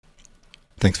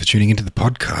Thanks for tuning into the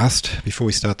podcast. Before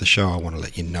we start the show, I want to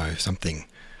let you know something.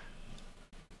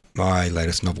 My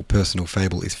latest novel, Personal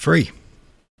Fable, is free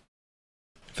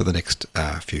for the next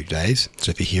few days. So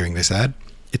if you're hearing this ad,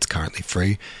 it's currently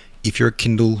free if you're a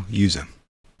Kindle user.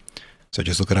 So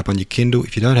just look it up on your Kindle.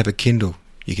 If you don't have a Kindle,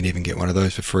 you can even get one of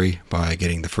those for free by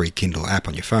getting the free Kindle app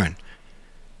on your phone.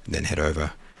 And then head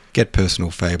over, get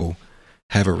Personal Fable,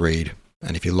 have a read,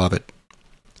 and if you love it,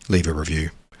 leave a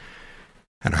review.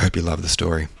 And I hope you love the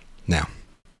story. Now,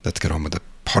 let's get on with the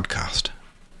podcast.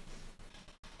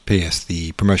 P.S.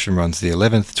 The promotion runs the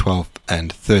 11th, 12th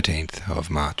and 13th of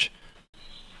March.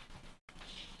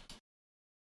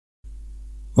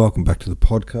 Welcome back to the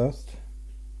podcast.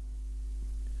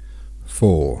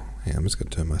 I'm just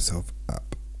going to turn myself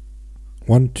up.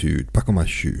 1, 2, buckle my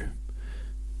shoe.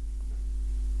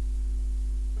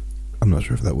 I'm not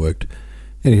sure if that worked.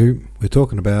 Anywho, we're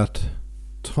talking about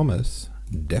Thomas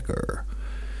Dekker.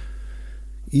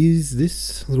 Is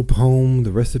this little poem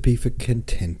the recipe for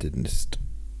contentedness?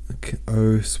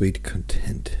 Oh, sweet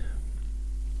content.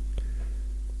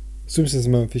 Swim says a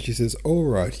moment Fishy says,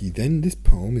 alrighty then, this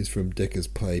poem is from Dekker's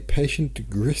play Patient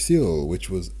Grisille, which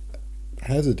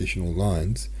has additional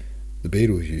lines. The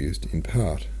Beatles used, in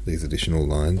part, these additional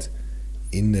lines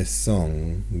in their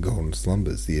song Golden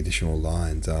Slumbers. The additional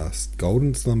lines are,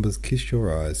 golden slumbers kiss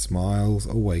your eyes, smiles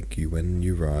awake you when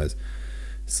you rise.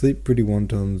 Sleep, pretty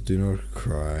wontons, do not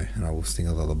cry, and I will sing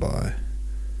a lullaby.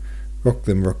 Rock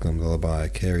them, lullaby.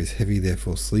 Care is heavy,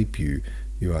 therefore sleep you.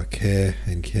 You are care,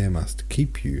 and care must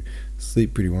keep you.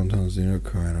 Sleep, pretty wontons, do not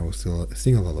cry, and I will still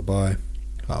sing a lullaby.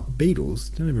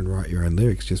 Beatles, don't even write your own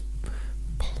lyrics, just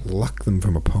pluck them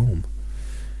from a poem.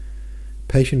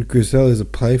 Patient Grisille is a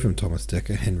play from Thomas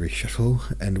Dekker, Henry Shuttle,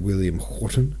 and William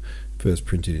Horton. First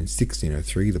printed in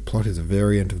 1603, the plot is a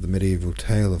variant of the medieval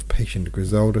tale of Patient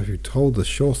Griselda, who told the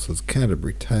Chaucer's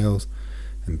Canterbury Tales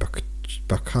and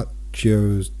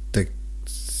Boccaccio's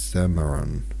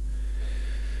Decameron.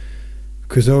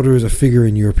 Griselda is a figure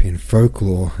in European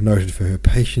folklore, noted for her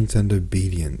patience and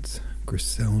obedience.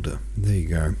 Griselda, there you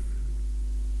go.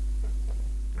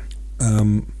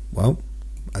 Well,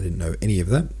 I didn't know any of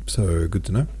that, so good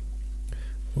to know.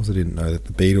 Also didn't know that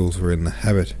the Beatles were in the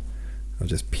habit of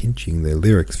just pinching their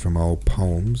lyrics from old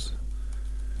poems.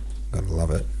 Gotta love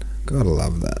it. Gotta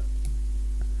love that.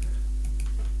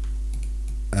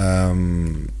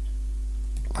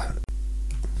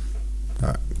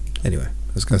 Alright. Anyway,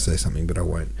 I was going to say something, but I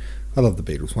won't. I love the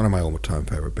Beatles, one of my all-time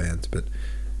favourite bands, but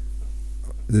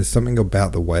there's something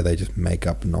about the way they just make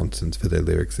up nonsense for their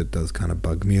lyrics that does kind of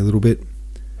bug me a little bit.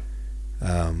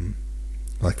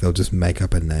 Like they'll just make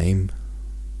up a name,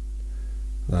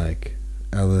 like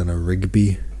Eleanor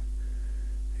Rigby,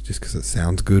 just because it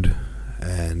sounds good,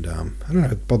 and I don't know,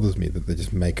 it bothers me that they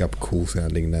just make up cool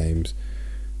sounding names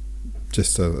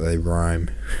just so that they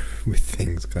rhyme with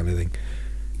things, kind of thing.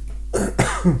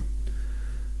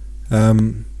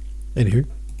 Anywho,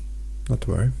 not to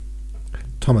worry.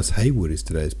 Thomas Heywood is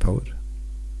today's poet.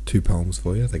 2 poems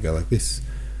for you. They go like this.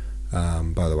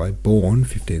 By the way, born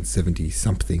 1570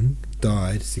 something,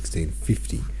 died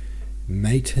 1650.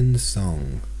 Matin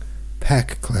song.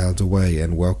 Pack clouds away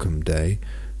and welcome day.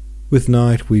 With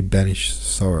night we banish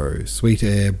sorrow. Sweet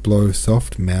air blow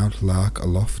soft, mount lark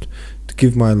aloft to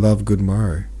give my love good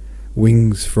morrow.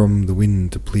 Wings from the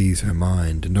wind to please her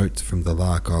mind. Notes from the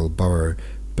lark I'll borrow.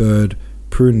 Bird,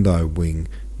 prune thy wing.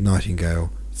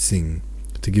 Nightingale, sing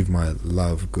to give my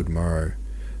love good morrow.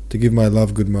 To give my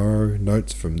love good morrow,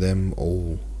 notes from them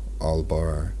all I'll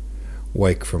borrow.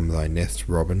 Wake from thy nest,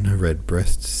 robin, red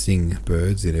breast, sing,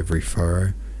 birds in every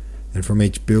furrow, and from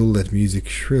each bill let music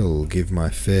shrill, give my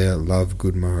fair love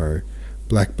good morrow.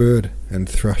 Blackbird and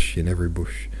thrush in every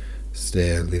bush,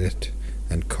 stare, linnet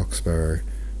and cocksparrow,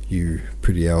 you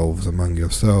pretty elves among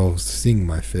yourselves, sing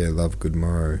my fair love good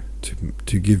morrow.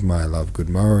 To give my love good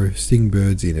morrow, sing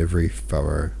birds in every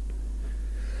furrow.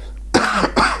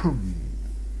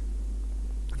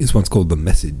 This one's called The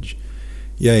Message.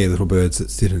 Yea, little birds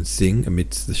that sit and sing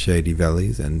amidst the shady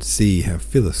valleys, and see how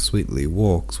Phyllis sweetly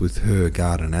walks with her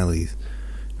garden alleys.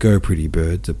 Go, pretty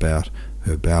birds, about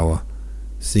her bower.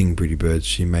 Sing, pretty birds,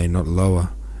 she may not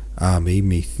lower. Ah me,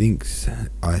 methinks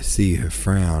I see her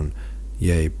frown.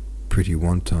 Yea, pretty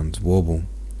wontons warble.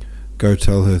 Go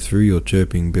tell her through your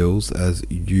chirping bills, as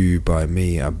you by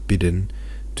me are bidden.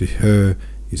 To her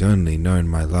is only known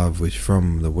my love, which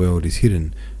from the world is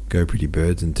hidden. Go, pretty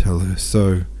birds, and tell her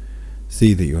so.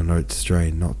 See that your notes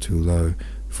strain not too low,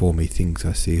 for methinks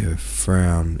I see her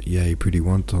frown. Yea, pretty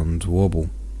wontons warble.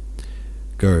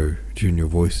 Go, tune your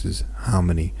voices,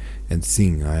 harmony, and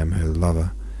sing I am her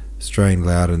lover. strain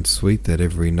loud and sweet, that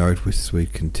every note with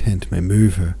sweet content may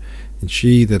move her. And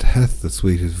she that hath the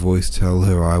sweetest voice tell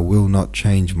her, I will not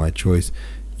change my choice.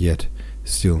 Yet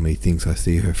still methinks I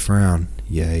see her frown.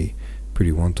 Yea,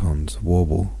 pretty wantons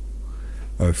warble.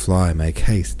 O fly, make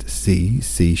haste, see,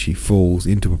 she falls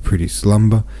into a pretty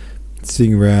slumber.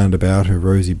 Sing round about her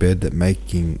rosy bed, that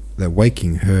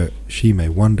waking her she may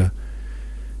wonder.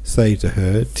 Say to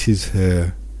her, 'tis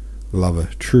her lover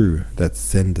true, that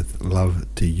sendeth love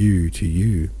to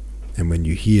you. And when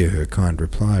you hear her kind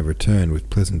reply, return with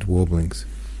pleasant warblings.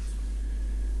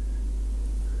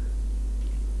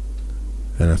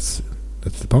 And that's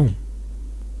the poem.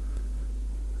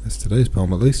 That's today's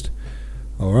poem, at least.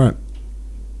 Alright.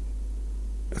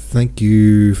 Thank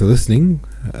you for listening.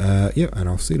 And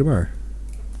I'll see you tomorrow.